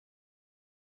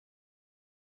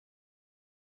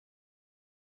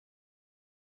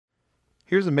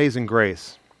Here's Amazing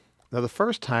Grace. Now the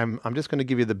first time, I'm just going to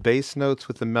give you the bass notes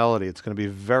with the melody. It's going to be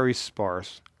very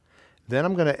sparse. Then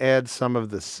I'm going to add some of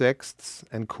the sixths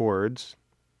and chords.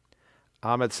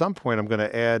 At some point, I'm going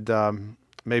to add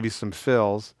maybe some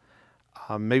fills,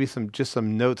 maybe just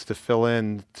some notes to fill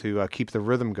in to keep the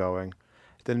rhythm going.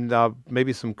 Then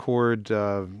maybe some chord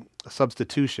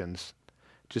substitutions,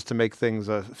 just to make things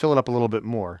fill it up a little bit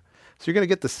more. So you're going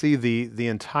to get to see the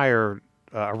entire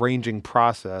arranging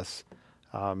process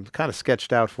kind of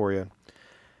sketched out for you.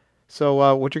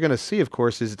 So what you're going to see, of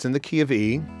course, is it's in the key of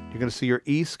E. You're going to see your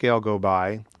E scale go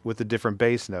by with the different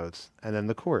bass notes and then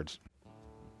the chords.